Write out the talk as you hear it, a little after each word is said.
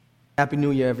Happy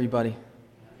New Year, everybody.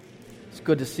 It's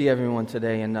good to see everyone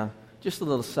today. And just a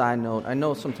little side note. I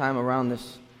know sometime around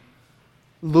this...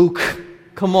 Luke,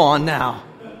 come on now.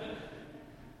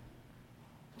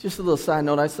 Just a little side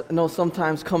note. I know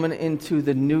sometimes coming into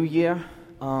the new year,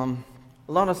 a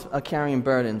lot of us are carrying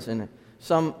burdens. And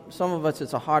some of us,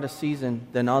 it's a harder season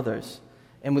than others.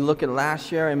 And we look at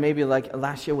last year, and maybe like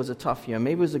last year was a tough year.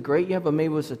 Maybe it was a great year, but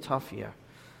maybe it was a tough year.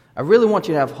 I really want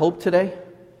you to have hope today.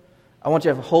 I want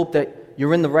you to have hope that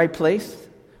you're in the right place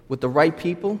with the right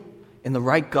people and the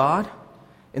right God.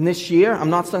 In this year,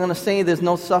 I'm not going to say there's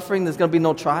no suffering, there's going to be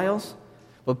no trials,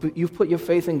 but you've put your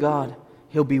faith in God,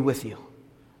 He'll be with you.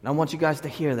 And I want you guys to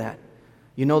hear that.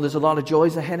 You know there's a lot of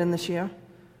joys ahead in this year.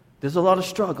 There's a lot of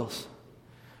struggles.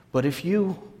 But if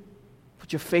you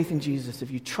put your faith in Jesus, if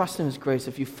you trust in His grace,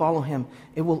 if you follow Him,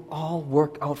 it will all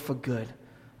work out for good.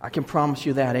 I can promise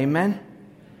you that. Amen?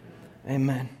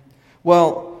 Amen.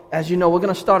 Well, as you know, we're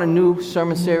going to start a new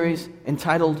sermon series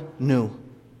entitled New.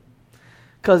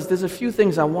 Because there's a few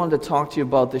things I wanted to talk to you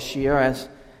about this year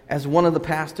as one of the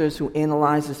pastors who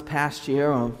analyzed this past year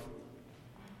of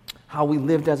how we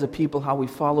lived as a people, how we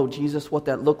followed Jesus, what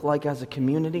that looked like as a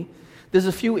community. There's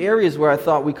a few areas where I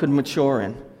thought we could mature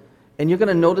in. And you're going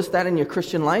to notice that in your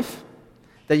Christian life,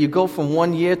 that you go from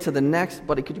one year to the next.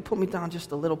 Buddy, could you put me down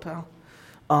just a little, pal?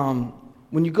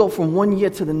 When you go from one year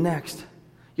to the next,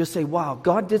 you'll say, wow,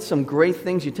 God did some great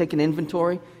things. You take an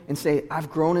inventory and say, I've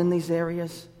grown in these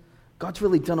areas. God's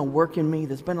really done a work in me.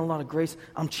 There's been a lot of grace.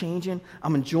 I'm changing.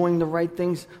 I'm enjoying the right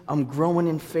things. I'm growing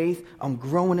in faith. I'm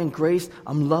growing in grace.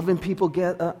 I'm loving people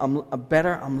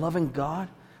better. I'm loving God.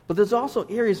 But there's also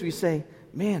areas where you say,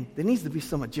 man, there needs to be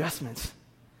some adjustments.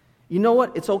 You know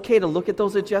what? It's okay to look at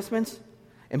those adjustments.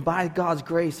 And by God's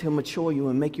grace, He'll mature you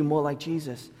and make you more like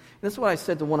Jesus. And that's what I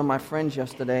said to one of my friends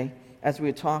yesterday as we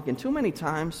were talking. Too many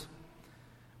times,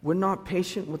 we're not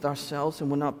patient with ourselves,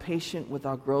 and we're not patient with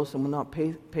our growth, and we're not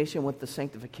patient with the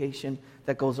sanctification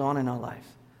that goes on in our life.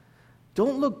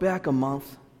 Don't look back a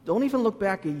month. Don't even look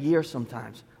back a year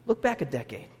sometimes. Look back a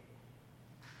decade.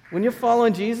 When you're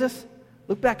following Jesus,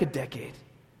 look back a decade.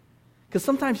 Because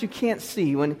sometimes you can't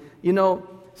see.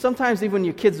 Sometimes even when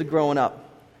your kids are growing up,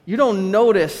 you don't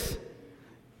notice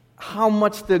how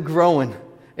much they're growing.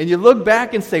 And you look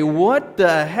back and say, what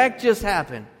the heck just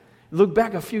happened? Look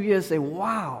back a few years and say,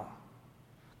 wow,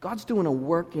 God's doing a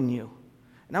work in you.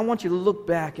 And I want you to look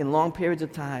back in long periods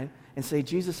of time and say,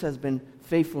 Jesus has been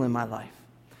faithful in my life.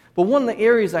 But one of the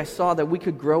areas I saw that we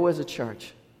could grow as a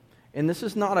church, and this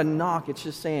is not a knock, it's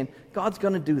just saying, God's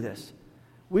going to do this.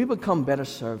 We become better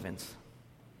servants.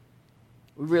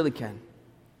 We really can.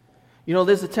 You know,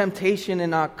 there's a temptation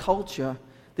in our culture.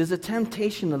 There's a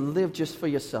temptation to live just for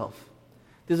yourself.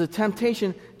 There's a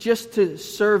temptation just to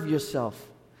serve yourself.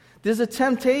 There's a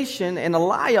temptation and a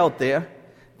lie out there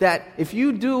that if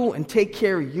you do and take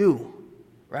care of you,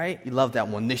 right? You love that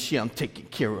one. This year I'm taking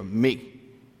care of me.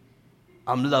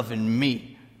 I'm loving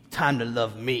me. Time to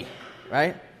love me,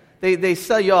 right? They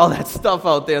sell you all that stuff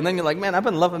out there, and then you're like, man, I've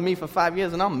been loving me for 5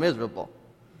 years and I'm miserable,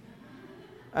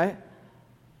 right?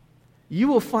 You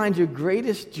will find your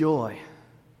greatest joy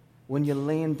when you're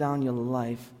laying down your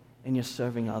life and you're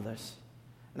serving others.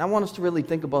 And I want us to really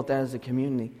think about that as a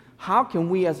community. How can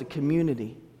we as a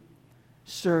community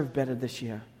serve better this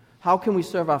year? How can we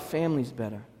serve our families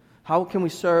better? How can we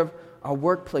serve our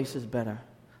workplaces better?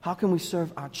 How can we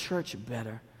serve our church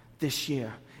better this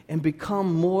year and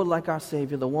become more like our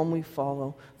Savior, the one we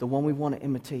follow, the one we want to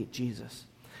imitate, Jesus?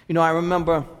 You know, I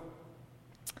remember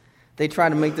they tried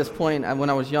to make this point when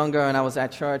I was younger and I was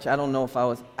at church. I don't know if I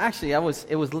was... Actually, it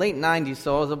was late 90s,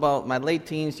 so I was about my late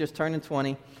teens, just turning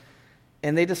 20.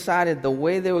 And they decided the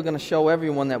way they were going to show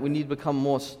everyone that we need to become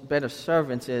better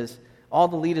servants is all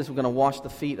the leaders were going to wash the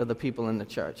feet of the people in the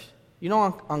church. You know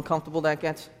how uncomfortable that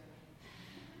gets?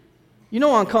 You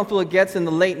know how uncomfortable it gets in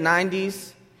the late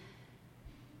 90s?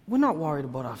 We're not worried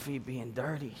about our feet being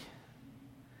dirty.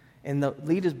 And the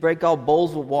leaders break out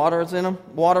bowls with water in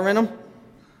them,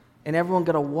 and everyone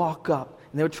got to walk up.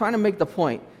 And they were trying to make the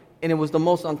point, and it was the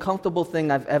most uncomfortable thing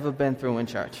I've ever been through in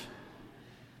church.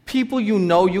 People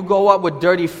you go up with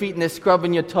dirty feet and they're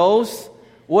scrubbing your toes.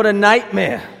 What a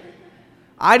nightmare.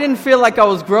 I didn't feel like I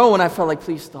was growing. I felt like,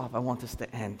 please stop. I want this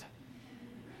to end.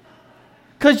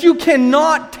 Because you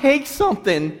cannot take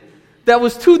something that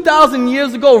was 2,000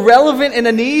 years ago relevant and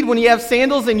a need when you have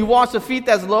sandals and you wash the feet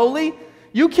that's lowly.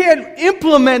 You can't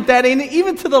implement that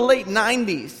even to the late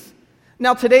 90s.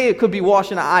 Now today it could be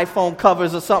washing the iPhone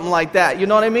covers or something like that. You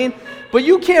know what I mean? But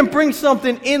you can't bring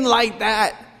something in like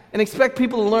that and expect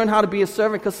people to learn how to be a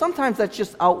servant, because sometimes that's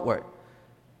just outward.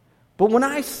 But when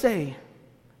I say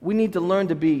we need to learn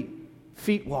to be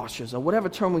feet washers, or whatever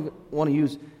term we want to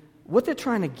use, what they're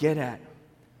trying to get at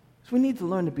is we need to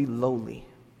learn to be lowly.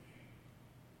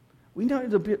 We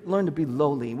need to learn to be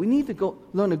lowly. We need to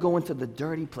learn to go into the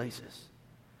dirty places.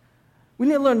 We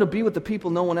need to learn to be with the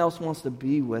people no one else wants to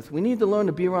be with. We need to learn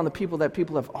to be around the people that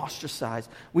people have ostracized.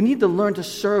 We need to learn to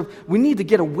serve. We need to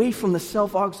get away from the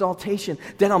self-exaltation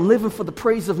that I'm living for the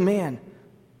praise of man.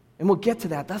 And we'll get to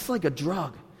that. That's like a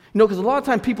drug. Because a lot of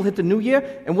times people hit the new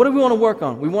year, and what do we want to work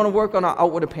on? We want to work on our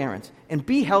outward appearance. And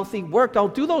be healthy, work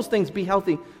out, do those things, be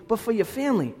healthy. But for your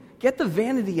family, get the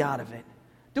vanity out of it.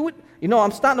 Do it.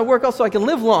 I'm starting to work out so I can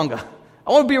live longer.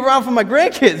 I want to be around for my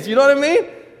grandkids. You know what I mean?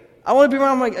 I want to be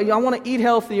around I want to eat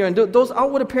healthier and do those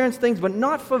outward appearance things, but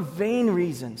not for vain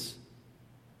reasons.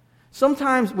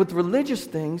 Sometimes with religious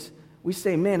things, we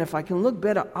say, man, if I can look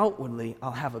better outwardly,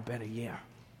 I'll have a better year.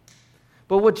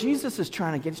 But what Jesus is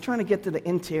trying to get, he's trying to get to the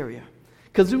interior.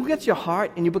 Because if you get your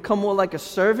heart and you become more like a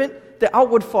servant, the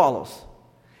outward follows.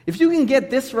 If you can get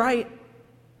this right,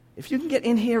 if you can get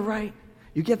in here right,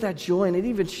 you get that joy, and it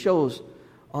even shows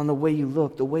on the way you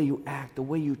look, the way you act, the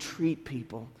way you treat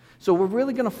people. So we're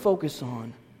really going to focus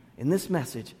on, in this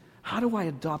message, how do I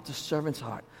adopt a servant's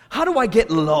heart? How do I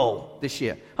get low this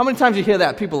year? How many times you hear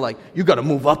that? People are like, you got to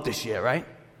move up this year, right?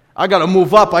 I got to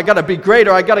move up. I got to be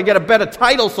greater. I got to get a better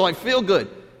title so I feel good.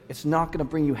 It's not going to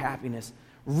bring you happiness.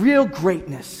 Real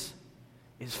greatness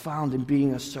is found in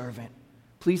being a servant.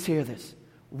 Please hear this.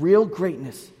 Real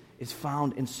greatness is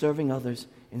found in serving others,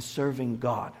 in serving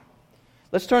God.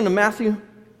 Let's turn to Matthew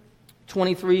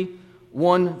 23,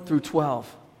 1 through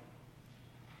 12.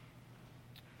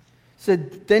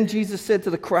 Then Jesus said to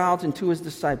the crowds and to his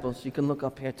disciples, you can look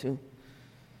up here too,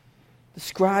 the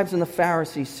scribes and the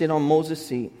Pharisees sit on Moses'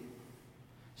 seat.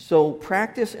 So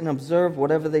practice and observe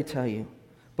whatever they tell you,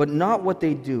 but not what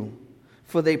they do.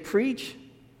 For they preach,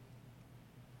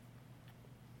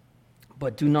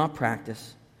 but do not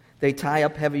practice. They tie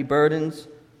up heavy burdens,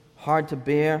 hard to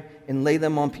bear, and lay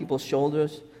them on people's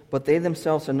shoulders, but they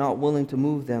themselves are not willing to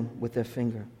move them with their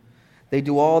finger. They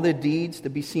do all their deeds to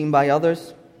be seen by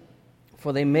others,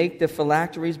 for they make their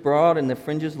phylacteries broad and their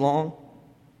fringes long,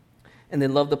 and they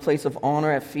love the place of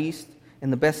honor at feasts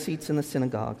and the best seats in the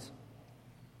synagogues,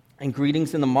 and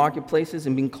greetings in the marketplaces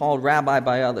and being called rabbi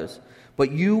by others.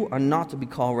 But you are not to be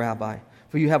called rabbi,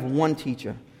 for you have one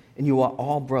teacher, and you are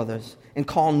all brothers. And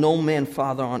call no man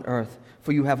father on earth,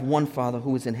 for you have one Father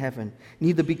who is in heaven.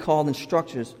 Neither be called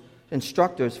instructors,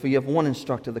 for you have one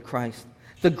instructor, the Christ.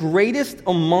 The greatest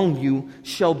among you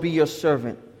shall be your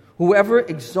servant. Whoever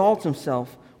exalts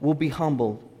himself will be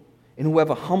humbled, and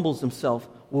whoever humbles himself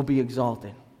will be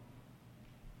exalted.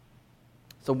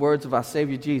 It's the words of our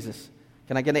Savior Jesus.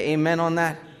 Can I get an amen on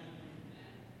that?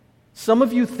 Some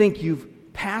of you think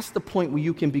you've passed the point where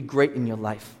you can be great in your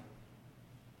life.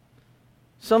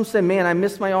 Some say, man, I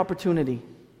missed my opportunity.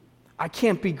 I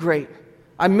can't be great.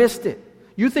 I missed it.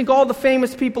 You think all the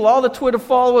famous people, all the Twitter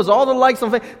followers, all the likes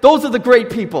on Facebook, those are the great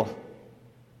people.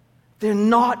 They're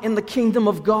not in the kingdom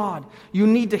of God. You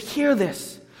need to hear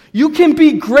this. You can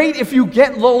be great if you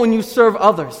get low and you serve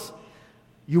others.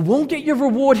 You won't get your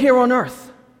reward here on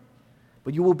earth,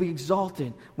 but you will be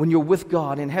exalted when you're with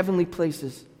God in heavenly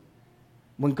places,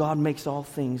 when God makes all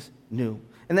things new.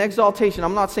 And the exaltation,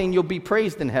 I'm not saying you'll be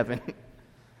praised in heaven.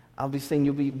 I'll be saying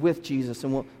you'll be with Jesus,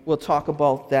 and we'll talk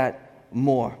about that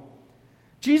more.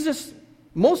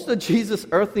 Most of Jesus'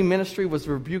 earthly ministry was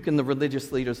rebuking the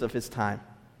religious leaders of his time.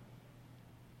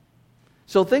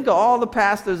 So think of all the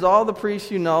pastors, all the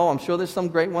priests you know. I'm sure there's some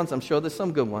great ones. I'm sure there's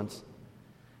some good ones.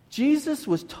 Jesus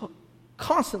was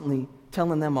constantly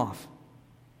telling them off,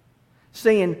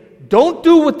 saying, don't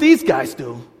do what these guys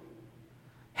do.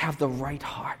 Have the right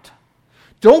heart.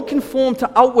 Don't conform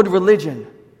to outward religion.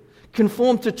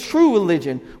 Conform to true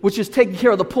religion, which is taking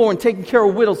care of the poor and taking care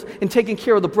of widows and taking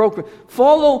care of the broken.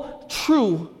 Follow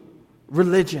true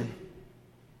religion.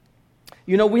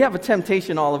 We have a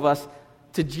temptation, all of us,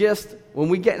 to just, when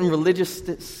we get in religious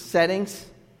settings,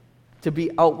 to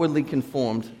be outwardly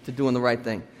conformed to doing the right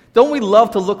thing. Don't we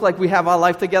love to look like we have our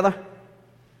life together?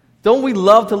 Don't we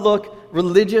love to look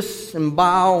religious and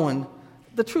bow? And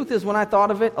the truth is, when I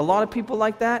thought of it, a lot of people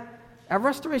like that, at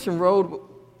Restoration Road,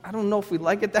 I don't know if we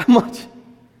like it that much.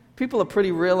 People are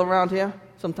pretty real around here,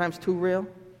 sometimes too real.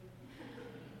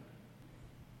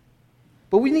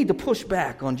 But we need to push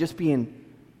back on just being...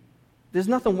 There's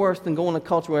nothing worse than going to a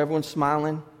culture where everyone's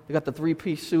smiling. They got the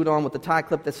three-piece suit on with the tie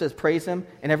clip that says praise him,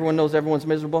 and everyone knows everyone's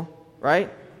miserable,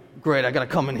 right? Great, I got to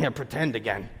come in here and pretend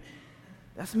again.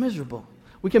 That's miserable.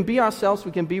 We can be ourselves,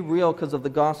 we can be real because of the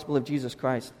gospel of Jesus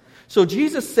Christ. So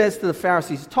Jesus says to the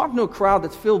Pharisees, he's talking to a crowd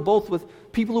that's filled both with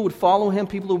people who would follow him,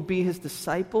 people who would be his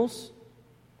disciples.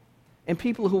 and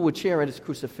people who would cheer at his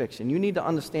crucifixion. You need to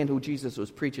understand who Jesus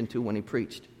was preaching to when he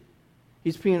preached.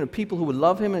 He's preaching to people who would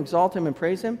love him and exalt him and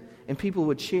praise him, and people who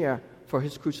would cheer for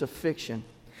his crucifixion.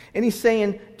 And he's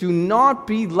saying, do not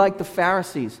be like the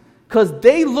Pharisees, because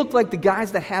they look like the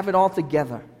guys that have it all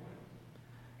together.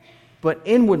 But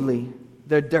inwardly,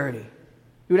 they're dirty.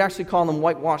 He would actually call them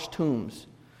whitewashed tombs.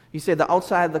 He said the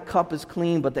outside of the cup is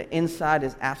clean, but the inside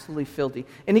is absolutely filthy.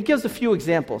 And he gives a few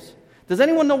examples. Does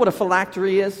anyone know what a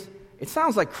phylactery is? It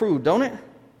sounds like crude, don't it?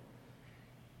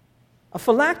 A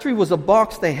phylactery was a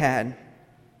box they had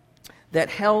that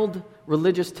held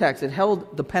religious texts. It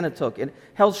held the Pentateuch. It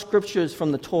held scriptures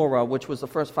from the Torah, which was the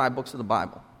first 5 books of the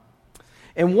Bible.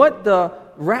 And what the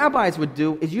rabbis would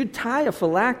do is you'd tie a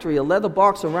phylactery, a leather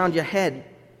box, around your head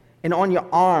and on your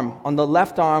arm, on the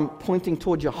left arm, pointing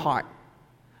toward your heart.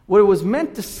 What it was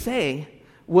meant to say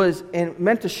was, and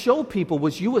meant to show people,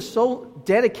 was you were so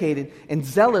dedicated and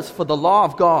zealous for the law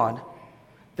of God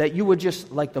that you were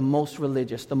just like the most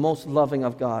religious, the most loving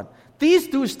of God. These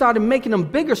dudes started making them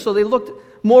bigger so they looked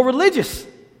more religious.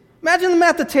 Imagine them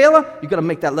at the tailor. You got to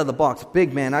make that leather box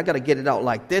big, man. I got to get it out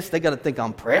like this. They got to think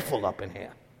I'm prayerful up in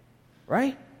here,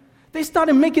 right? They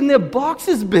started making their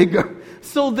boxes bigger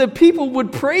so that people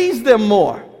would praise them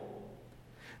more.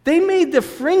 They made the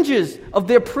fringes of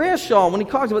their prayer shawl. When he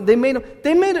talks about it,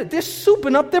 they're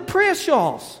souping up their prayer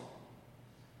shawls.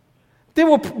 There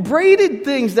were braided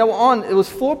things that were on. It was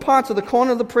 4 parts of the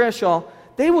corner of the prayer shawl.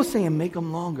 They were saying, make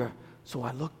them longer so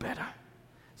I look better,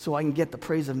 so I can get the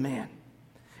praise of man.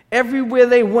 Everywhere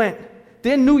they went,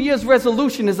 their New Year's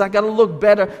resolution is, I got to look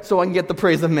better so I can get the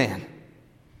praise of man.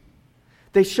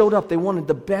 They showed up. They wanted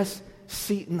the best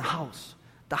seat in the house,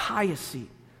 the highest seat.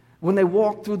 When they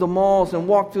walked through the malls and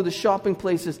walked through the shopping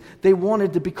places, they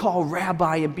wanted to be called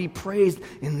rabbi and be praised.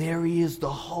 And there he is, the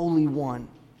Holy One.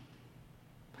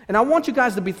 And I want you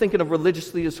guys to be thinking of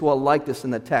religious leaders who are like this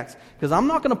in the text, because I'm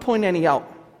not going to point any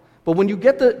out. But when you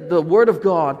get the Word of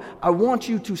God, I want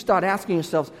you to start asking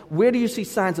yourselves, where do you see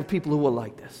signs of people who are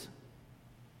like this?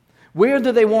 Where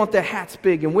do they want their hats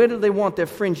big? And where do they want their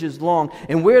fringes long?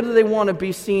 And where do they want to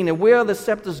be seen? And where are the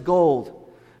scepters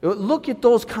gold? Look at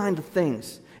those kind of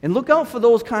things. And look out for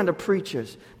those kind of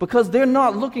preachers, because they're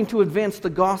not looking to advance the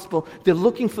gospel. They're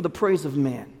looking for the praise of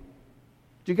man.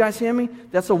 Do you guys hear me?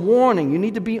 That's a warning. You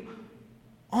need to be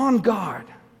on guard,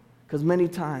 because many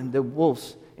times they're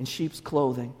wolves in sheep's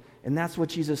clothing. And that's what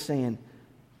Jesus is saying.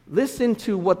 Listen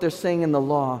to what they're saying in the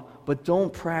law, but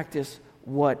don't practice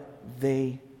what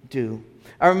they do.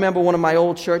 I remember one of my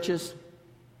old churches.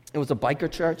 It was a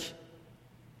biker church,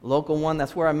 a local one.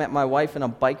 That's where I met my wife, in a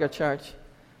biker church.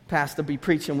 Pastor be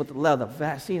preaching with the leather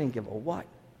vest. He didn't give a what.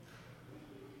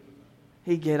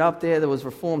 He'd get up there. There was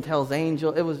Reformed Hell's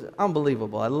Angel. It was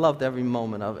unbelievable. I loved every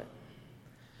moment of it.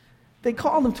 They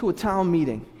called him to a town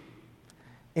meeting.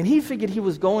 And he figured he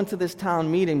was going to this town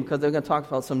meeting because they're going to talk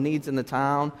about some needs in the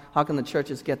town. How can the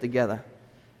churches get together?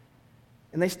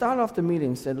 And they started off the meeting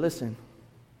and said, listen,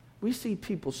 we see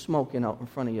people smoking out in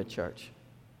front of your church.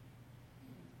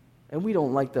 And we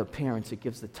don't like the appearance it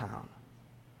gives the town.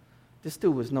 This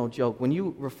dude was no joke. When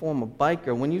you reform a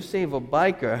biker, when you save a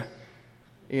biker,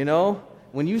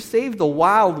 when you save the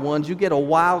wild ones, you get a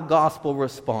wild gospel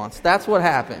response. That's what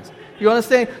happens. You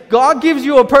understand? God gives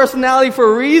you a personality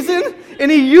for a reason, and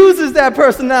he uses that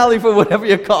personality for whatever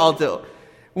you're called to.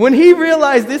 When he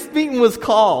realized this meeting was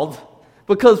called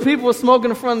because people were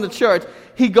smoking in front of the church,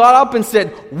 he got up and said,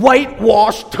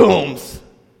 whitewashed tombs.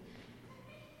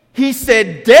 He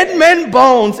said, dead men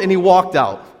bones, and he walked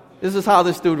out. This is how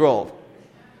this dude rolled.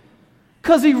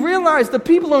 Because he realized the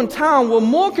people in town were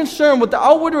more concerned with the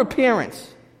outward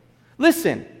appearance.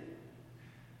 Listen,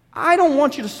 I don't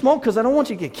want you to smoke because I don't want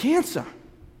you to get cancer.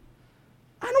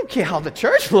 I don't care how the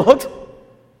church looked.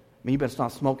 You better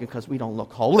stop smoking because we don't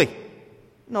look holy.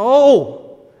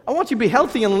 No, I want you to be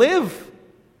healthy and live.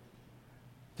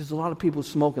 There's a lot of people who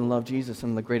smoke and love Jesus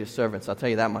and the greatest servants. I'll tell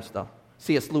you that much, though.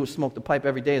 C.S. Lewis smoked a pipe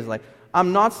every day. It's like,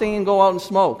 I'm not saying go out and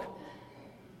smoke.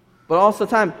 But also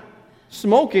the time,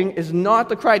 smoking is not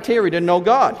the criteria to know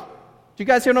God. Do you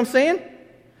guys hear what I'm saying?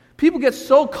 People get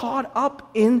so caught up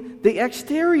in the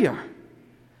exterior.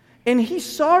 And he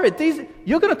saw it.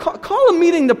 You're going to call a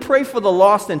meeting to pray for the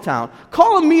lost in town.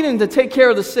 Call a meeting to take care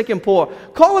of the sick and poor.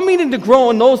 Call a meeting to grow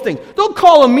in those things. Don't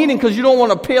call a meeting because you don't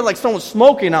want to appear like someone's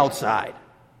smoking outside.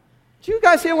 Do you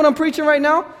guys hear what I'm preaching right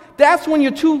now? That's when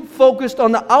you're too focused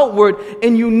on the outward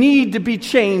and you need to be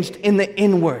changed in the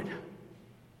inward.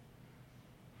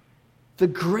 The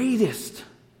greatest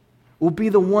will be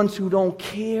the ones who don't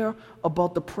care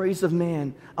about the praise of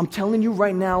man. I'm telling you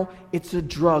right now, it's a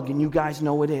drug, and you guys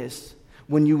know it is,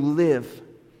 when you live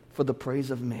for the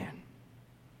praise of man.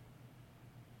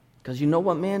 Because you know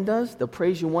what man does? They'll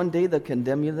praise you one day, they'll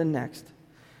condemn you the next.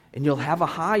 And you'll have a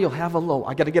high, you'll have a low.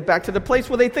 I got to get back to the place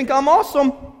where they think I'm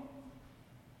awesome.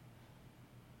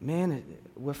 Man,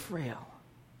 we're frail.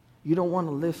 You don't want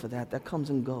to live for that. That comes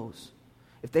and goes.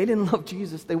 If they didn't love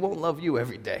Jesus, they won't love you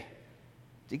every day.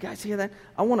 Do you guys hear that?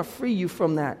 I want to free you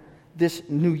from that this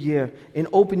new year and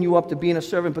open you up to being a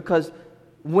servant, because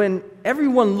when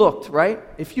everyone looked, right?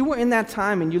 If you were in that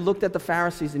time and you looked at the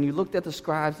Pharisees and you looked at the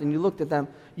scribes and you looked at them,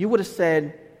 you would have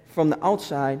said from the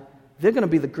outside, they're going to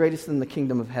be the greatest in the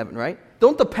kingdom of heaven, right?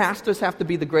 Don't the pastors have to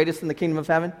be the greatest in the kingdom of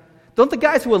heaven? Don't the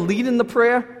guys who are leading the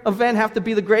prayer event have to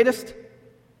be the greatest?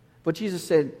 But Jesus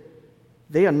said,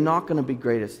 they are not going to be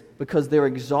greatest because they're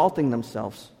exalting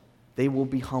themselves. They will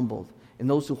be humbled. And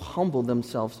those who humble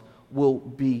themselves will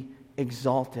be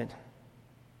exalted.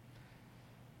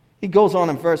 He goes on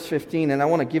in verse 15, and I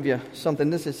want to give you something.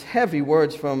 This is heavy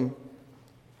words from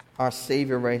our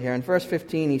Savior right here. In verse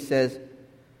 15, he says,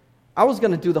 I was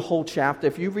going to do the whole chapter.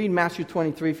 If you read Matthew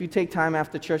 23, if you take time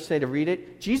after church today to read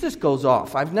it, Jesus goes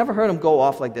off. I've never heard him go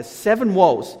off like this. 7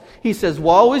 woes. He says,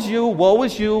 woe is you, woe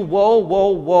is you, woe, woe,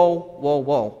 woe, woe,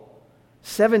 woe.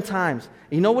 7 times.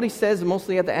 And you know what he says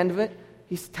mostly at the end of it?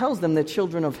 He tells them they're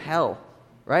children of hell,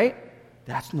 right?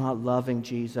 That's not loving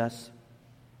Jesus.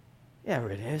 Yeah,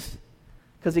 it is.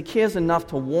 Because he cares enough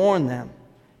to warn them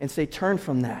and say, turn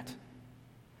from that.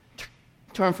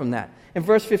 Turn from that. In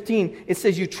verse 15, it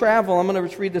says, you travel. I'm going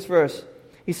to read this verse.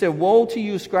 He said, woe to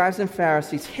you, scribes and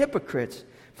Pharisees, hypocrites,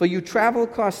 for you travel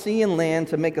across sea and land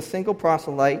to make a single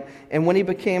proselyte, and when he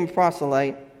became a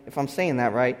proselyte, if I'm saying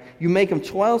that right, you make him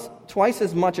twice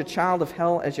as much a child of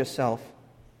hell as yourself.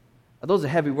 Those are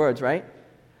heavy words, right?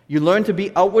 You learn to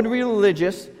be outwardly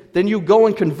religious, then you go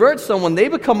and convert someone, they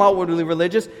become outwardly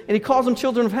religious, and he calls them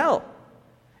children of hell.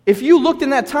 If you looked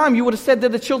in that time, you would have said they're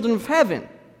the children of heaven.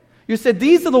 You said,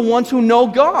 these are the ones who know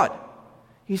God.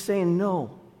 He's saying,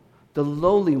 no, the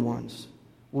lowly ones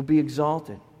will be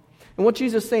exalted. And what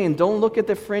Jesus is saying, don't look at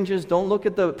the fringes, don't look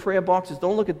at the prayer boxes,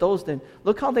 don't look at those things.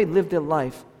 Look how they live their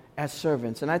life as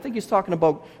servants. And I think he's talking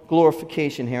about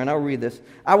glorification here, and I'll read this.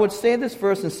 I would say this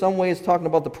verse in some ways talking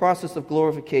about the process of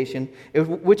glorification,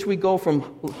 in which we go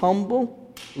from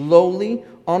humble, lowly,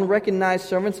 unrecognized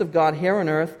servants of God here on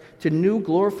earth to new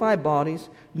glorified bodies,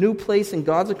 new place in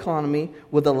God's economy,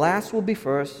 where the last will be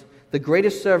first, the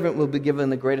greatest servant will be given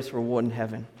the greatest reward in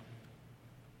heaven.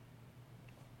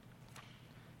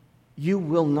 You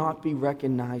will not be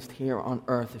recognized here on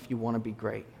earth if you want to be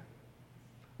great.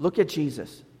 Look at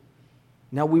Jesus.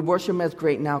 Now we worship him as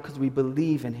great now because we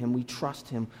believe in him, we trust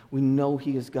him, we know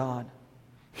he is God.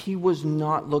 He was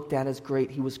not looked at as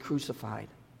great, he was crucified.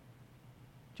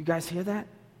 Do you guys hear that?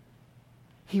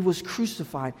 He was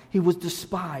crucified, he was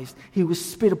despised, he was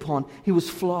spit upon, he was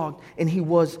flogged, and he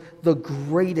was the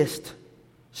greatest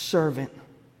servant.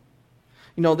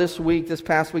 You know, this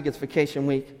past week, it's vacation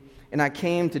week, and I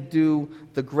came to do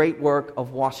the great work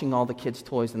of washing all the kids'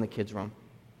 toys in the kids' room.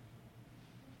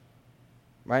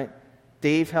 Right?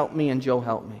 Dave helped me and Joe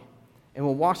helped me. And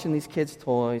we're washing these kids'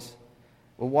 toys.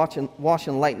 We're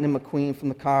washing Lightning McQueen from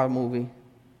the car movie.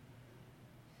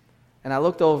 And I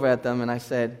looked over at them and I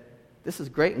said, this is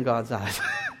great in God's eyes.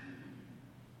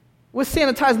 We're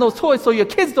sanitizing those toys so your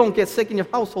kids don't get sick and your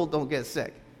household don't get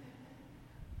sick.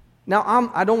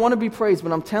 Now, I don't want to be praised,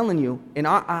 but I'm telling you, in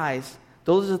our eyes,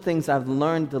 those are the things I've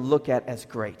learned to look at as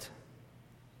great.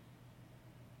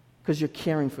 Because you're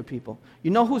caring for people.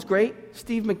 You know who's great?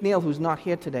 Steve McNeil, who's not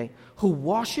here today, who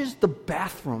washes the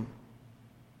bathroom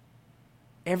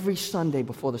every Sunday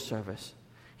before the service.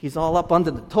 He's all up under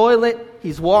the toilet.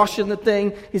 He's washing the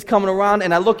thing. He's coming around,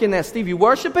 and I look in there, Steve, you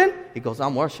worshiping? He goes,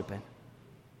 I'm worshiping.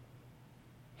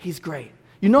 He's great.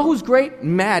 You know who's great?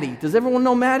 Maddie. Does everyone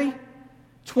know Maddie?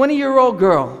 20-year-old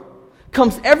girl.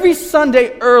 Comes every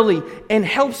Sunday early and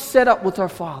helps set up with her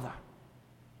father.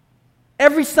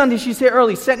 Every Sunday she's here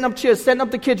early, setting up chairs, setting up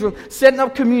the kids' room, setting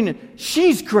up communion.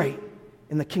 She's great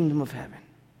in the kingdom of heaven.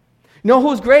 You know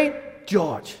who's great?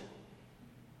 George.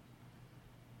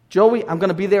 Joey, I'm going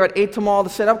to be there at 8 tomorrow to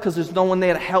set up because there's no one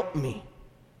there to help me.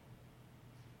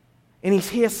 And he's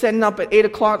here setting up at 8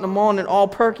 o'clock in the morning, all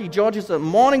perky. George is a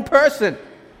morning person.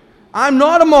 I'm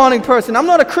not a morning person. I'm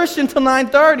not a Christian till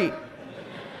 9:30.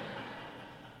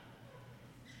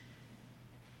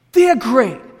 They're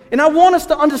great. And I want us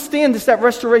to understand this at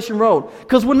Restoration Road.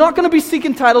 Because we're not going to be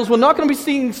seeking titles. We're not going to be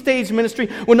seeking stage ministry.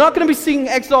 We're not going to be seeking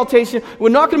exaltation. We're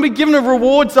not going to be giving the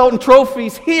rewards out and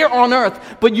trophies here on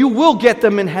earth. But you will get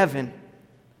them in heaven.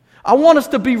 I want us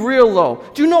to be real low.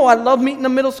 Do you know I love meeting the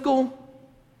middle school?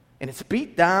 And it's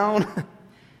beat down.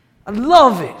 I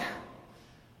love it.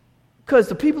 Because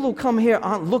the people who come here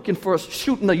aren't looking for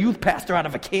shooting the youth pastor out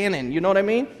of a cannon. You know what I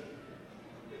mean?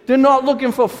 They're not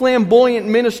looking for flamboyant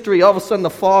ministry. All of a sudden the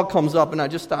fog comes up and I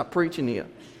just start preaching to you.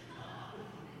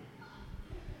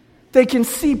 They can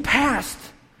see past.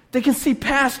 They can see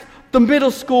past the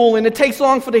middle school, and it takes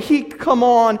long for the heat to come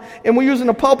on, and we're using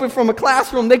a pulpit from a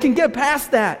classroom. They can get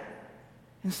past that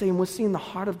and say, we're seeing the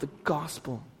heart of the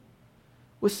gospel.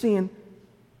 We're seeing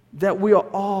that we are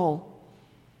all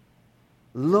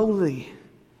lowly,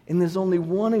 and there's only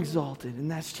one exalted, and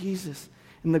that's Jesus.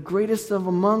 And the greatest of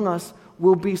among us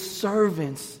will be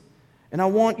servants. And I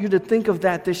want you to think of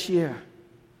that this year.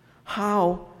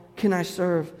 How can I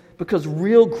serve? Because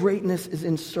real greatness is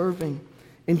in serving.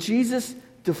 And Jesus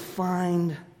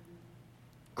defined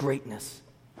greatness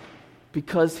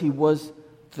because he was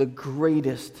the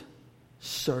greatest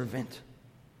servant.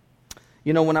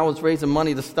 You know, when I was raising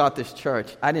money to start this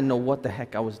church, I didn't know what the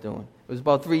heck I was doing. It was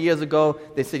about 3 years ago.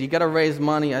 They said, you got to raise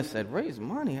money. I said, raise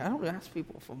money? I don't ask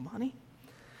people for money.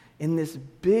 And this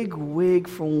big wig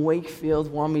from Wakefield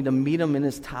wanted me to meet him in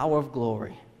his tower of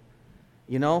glory.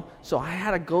 You know? So I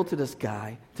had to go to this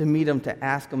guy to meet him to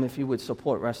ask him if he would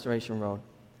support Restoration Road.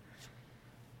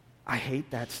 I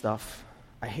hate that stuff.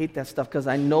 I hate that stuff because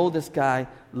I know this guy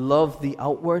loved the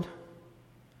outward.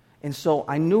 And so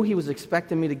I knew he was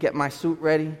expecting me to get my suit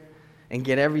ready and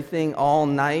get everything all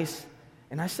nice.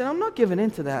 And I said, I'm not giving in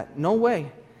to that. No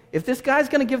way. If this guy's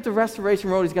going to give to Restoration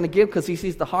Road, he's going to give because he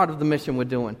sees the heart of the mission we're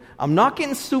doing. I'm not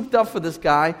getting souped up for this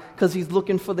guy because he's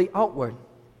looking for the outward.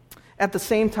 At the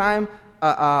same time,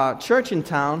 a church in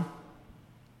town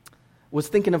was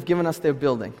thinking of giving us their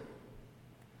building.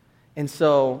 And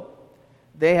so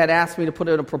they had asked me to put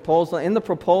in a proposal. In the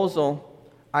proposal,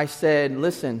 I said,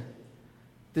 listen,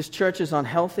 this church is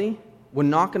unhealthy. We're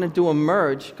not going to do a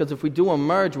merge, because if we do a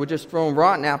merge, we're just throwing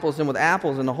rotten apples in with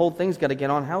apples, and the whole thing's got to get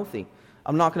unhealthy.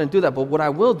 I'm not going to do that. But what I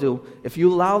will do, if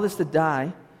you allow this to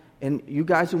die, and you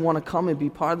guys who want to come and be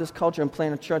part of this culture and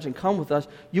plant a church and come with us,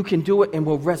 you can do it, and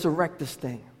we'll resurrect this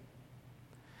thing.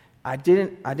 I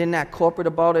didn't act corporate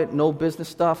about it, no business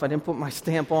stuff. I didn't put my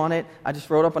stamp on it. I just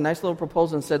wrote up a nice little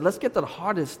proposal and said, let's get to the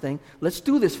heart of this thing. Let's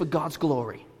do this for God's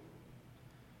glory.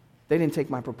 They didn't take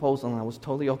my proposal, and I was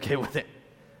totally okay with it.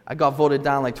 I got voted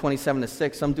down like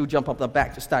 27-6. Some dude jumped up the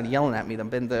back, just started yelling at me. I've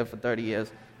been there for 30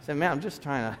 years. I said, man, I'm just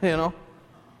trying to, you know.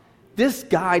 This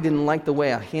guy didn't like the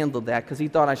way I handled that because he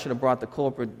thought I should have brought the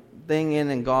corporate thing in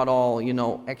and got all, you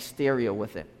know, exterior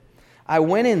with it. I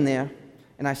went in there,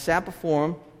 and I sat before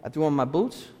him. I threw on my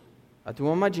boots, I threw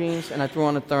on my jeans, and I threw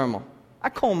on a thermal. I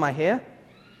combed my hair.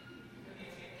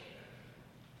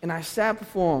 And I sat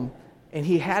before him, and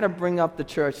he had to bring up the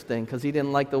church thing because he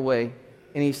didn't like the way.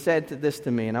 And he said this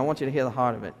to me, and I want you to hear the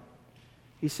heart of it.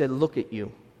 He said, look at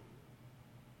you.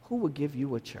 Who would give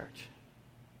you a church?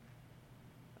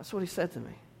 That's what he said to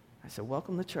me. I said,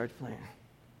 welcome to church plan.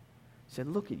 He said,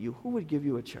 look at you. Who would give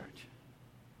you a church?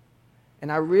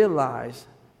 And I realized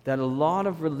that a lot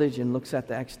of religion looks at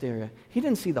the exterior. He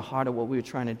didn't see the heart of what we were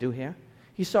trying to do here.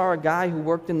 He saw a guy who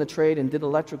worked in the trade and did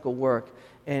electrical work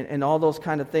and all those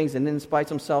kind of things and didn't spice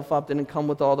himself up, didn't come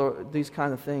with all these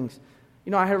kind of things.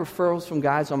 You know, I had referrals from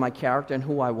guys on my character and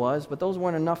who I was, but those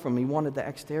weren't enough for me. He wanted the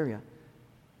exterior.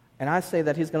 And I say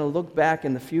that he's going to look back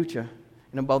in the future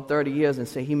in about 30 years and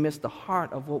say he missed the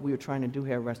heart of what we were trying to do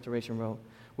here at Restoration Road,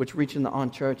 which reaching the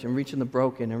unchurched and reaching the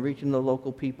broken and reaching the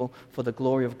local people for the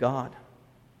glory of God.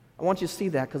 I want you to see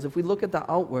that, because if we look at the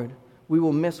outward, we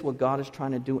will miss what God is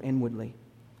trying to do inwardly.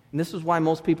 And this is why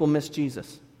most people miss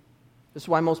Jesus. This is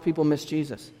why most people miss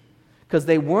Jesus. Because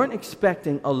they weren't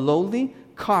expecting a lowly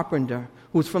carpenter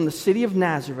who was from the city of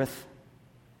Nazareth,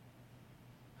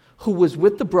 who was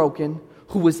with the broken,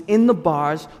 who was in the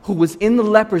bars, who was in the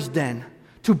leper's den,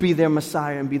 to be their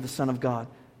Messiah and be the Son of God.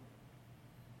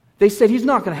 They said he's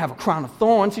not going to have a crown of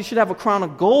thorns. He should have a crown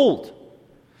of gold.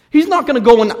 He's not going to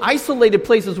go in isolated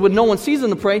places where no one sees him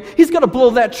to pray. He's got to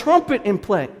blow that trumpet and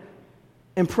pray.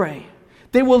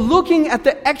 They were looking at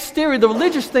the exterior, the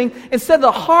religious thing, instead of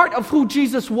the heart of who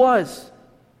Jesus was.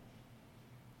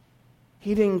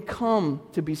 He didn't come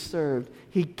to be served.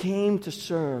 He came to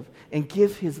serve and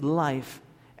give his life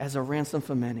as a ransom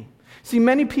for many. See,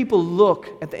 many people look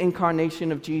at the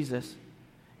incarnation of Jesus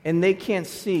and they can't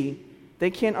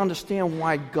understand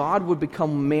why God would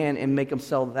become man and make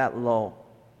himself that low.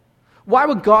 Why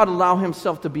would God allow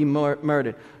himself to be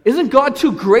murdered? Isn't God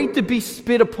too great to be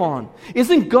spit upon?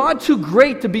 Isn't God too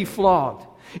great to be flogged?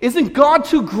 Isn't God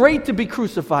too great to be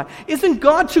crucified? Isn't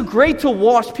God too great to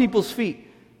wash people's feet?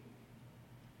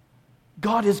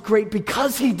 God is great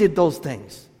because he did those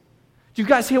things. Do you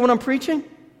guys hear what I'm preaching?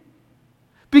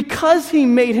 Because he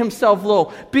made himself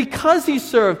low, because he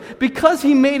served, because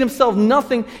he made himself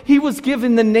nothing, he was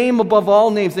given the name above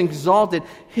all names and exalted.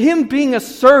 Him being a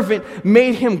servant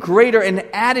made him greater and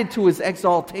added to his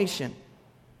exaltation.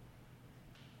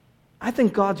 I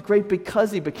think God's great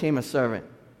because he became a servant.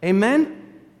 Amen?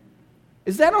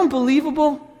 Is that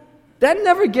unbelievable? That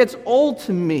never gets old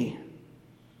to me.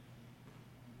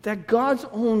 That God's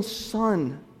own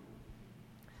Son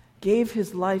gave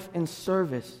his life in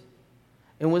service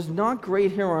and was not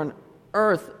great here on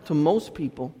earth to most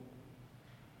people,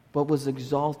 but was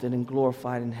exalted and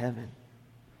glorified in heaven.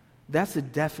 That's the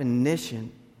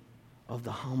definition of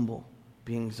the humble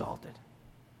being exalted.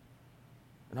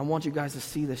 And I want you guys to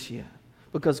see this year,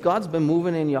 because God's been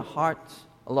moving in your hearts,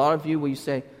 a lot of you, where you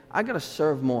say, I got to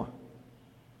serve more.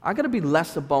 I got to be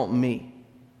less about me.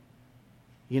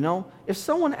 You know, if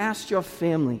someone asked your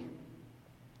family,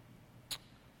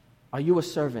 are you a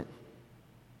servant?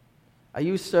 Are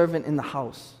you a servant in the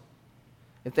house?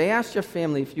 If they asked your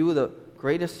family if you were the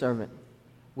greatest servant,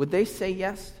 would they say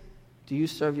yes? Do you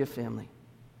serve your family?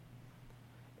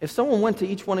 If someone went to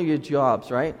each one of your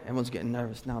jobs, right? Everyone's getting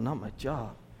nervous now. Not my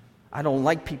job. I don't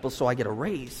like people, so I get a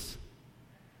raise.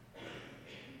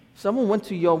 Someone went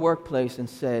to your workplace and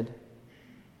said,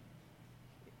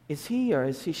 is he or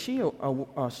is she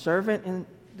a servant in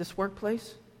this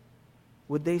workplace?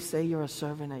 Would they say you're a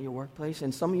servant at your workplace?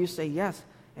 And some of you say yes,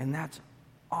 and that's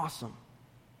awesome.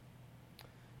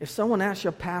 If someone asks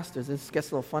your pastors, this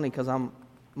gets a little funny because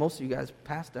most of you guys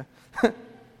pastor.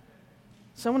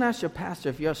 Someone asks your pastor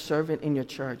if you're a servant in your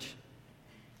church,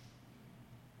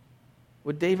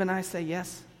 would Dave and I say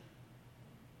yes?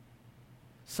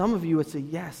 Some of you would say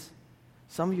yes.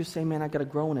 Some of you say, man, I got to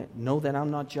grow in it. Know that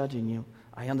I'm not judging you.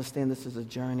 I understand this is a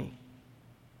journey.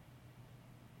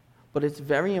 But it's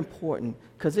very important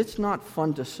because it's not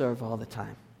fun to serve all the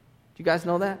time. Do you guys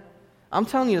know that? I'm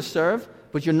telling you to serve,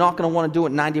 but you're not going to want to do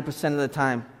it 90% of the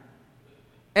time.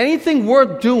 Anything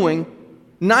worth doing,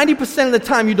 90% of the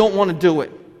time you don't want to do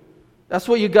it. That's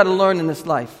what you got to learn in this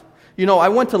life. You know, I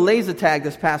went to laser tag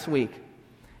this past week.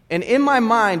 And in my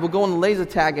mind, we're going to laser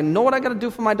tag. And know what I got to do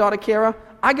for my daughter, Kara?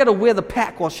 I got to wear the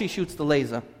pack while she shoots the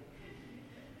laser.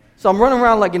 So I'm running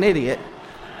around like an idiot.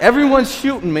 Everyone's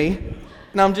shooting me.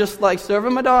 And I'm just like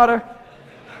serving my daughter.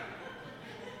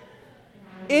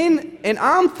 And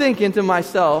I'm thinking to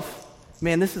myself,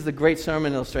 man, this is a great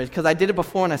sermon illustration. Because I did it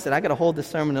before and I said, I got to hold this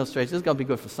sermon illustration. This is going to be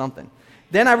good for something.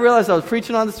 Then I realized I was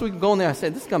preaching on this week, going there. I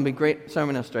said, this is going to be a great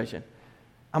sermon illustration.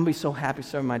 I'm going to be so happy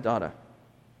serving my daughter.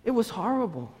 It was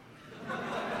horrible.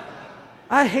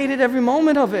 I hated every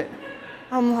moment of it.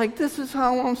 I'm like, this is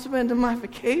how I'm spending my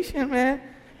vacation, man.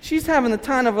 She's having the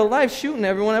time of her life shooting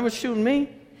everyone ever shooting me.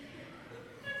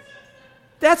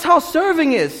 That's how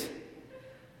serving is.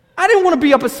 I didn't want to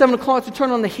be up at 7 o'clock to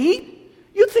turn on the heat.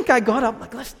 You'd think I got up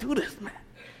like, let's do this, man.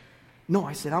 No,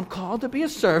 I said, I'm called to be a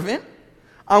servant.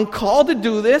 I'm called to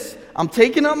do this. I'm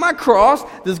taking up my cross.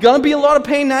 There's going to be a lot of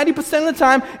pain 90% of the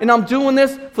time, and I'm doing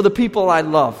this for the people I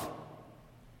love.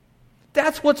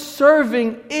 That's what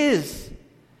serving is.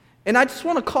 And I just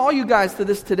want to call you guys to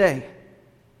this today.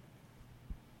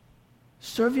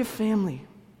 Serve your family.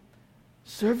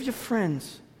 Serve your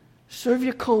friends. Serve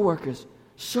your coworkers.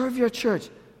 Serve your church.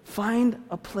 Find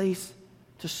a place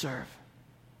to serve.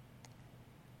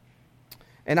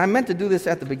 And I meant to do this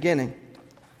at the beginning,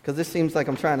 because this seems like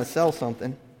I'm trying to sell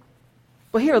something.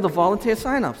 But here are the volunteer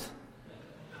sign-ups.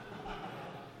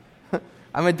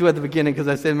 I'm going to do it at the beginning because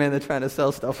I said, man, they're trying to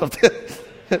sell stuff up there.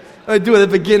 I'm going to do it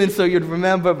at the beginning so you'd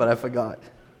remember, but I forgot.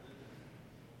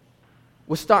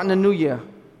 We're starting a new year.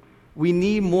 We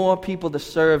need more people to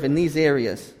serve in these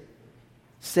areas.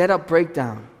 Set up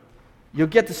breakdown. You'll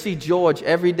get to see George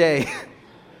every day,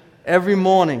 every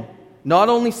morning. Not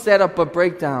only set up, but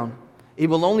breakdown. It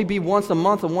will only be once a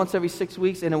month or once every 6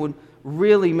 weeks, and it would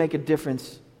really make a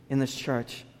difference in this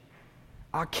church.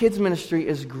 Our kids ministry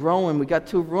is growing. We got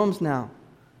 2 rooms now.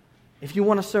 If you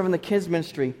want to serve in the kids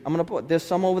ministry, there's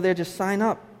some over there, just sign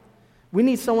up. We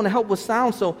need someone to help with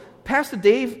sound. So Pastor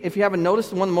Dave, if you haven't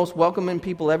noticed, one of the most welcoming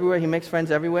people everywhere. He makes friends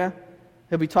everywhere.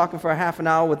 He'll be talking for a half an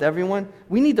hour with everyone.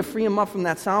 We need to free him up from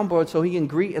that soundboard so he can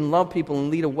greet and love people and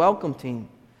lead a welcome team.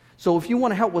 So if you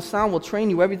want to help with sound, we'll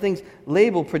train you. Everything's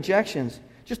labeled, projections.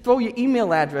 Just throw your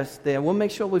email address there. We'll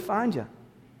make sure we find you.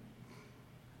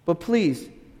 But please,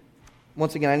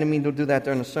 once again, I didn't mean to do that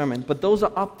during the sermon, but those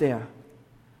are up there.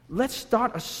 Let's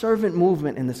start a servant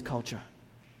movement in this culture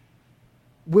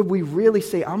where we really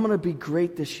say, I'm going to be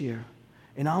great this year,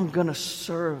 and I'm going to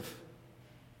serve,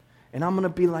 and I'm going to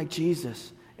be like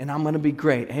Jesus, and I'm going to be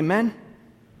great. Amen?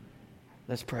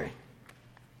 Let's pray.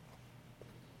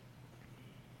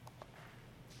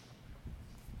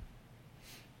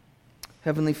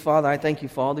 Heavenly Father, I thank you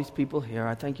for all these people here.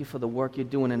 I thank you for the work you're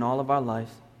doing in all of our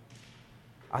lives.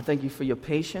 I thank you for your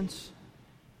patience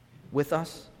with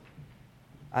us.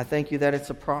 I thank you that it's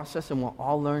a process and we're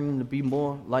all learning to be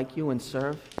more like you and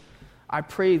serve. I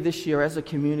pray this year as a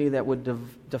community that we're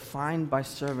defined by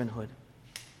servanthood,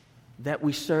 that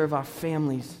we serve our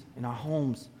families and our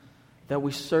homes, that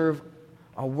we serve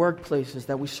our workplaces,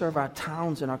 that we serve our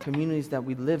towns and our communities that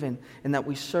we live in, and that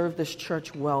we serve this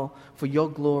church well for your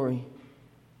glory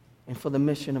and for the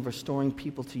mission of restoring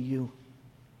people to you.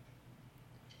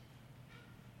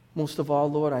 Most of all,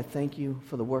 Lord, I thank you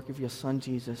for the work of your Son,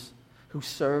 Jesus, who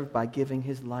served by giving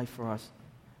his life for us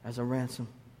as a ransom,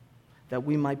 that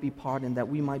we might be pardoned, that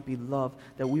we might be loved,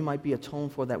 that we might be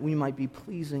atoned for, that we might be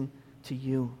pleasing to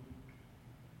you.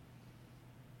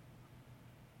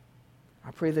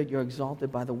 I pray that you're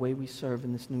exalted by the way we serve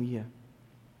in this new year,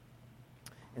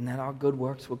 and that our good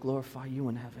works will glorify you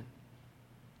in heaven.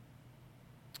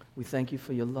 We thank you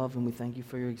for your love, and we thank you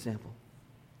for your example.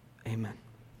 Amen.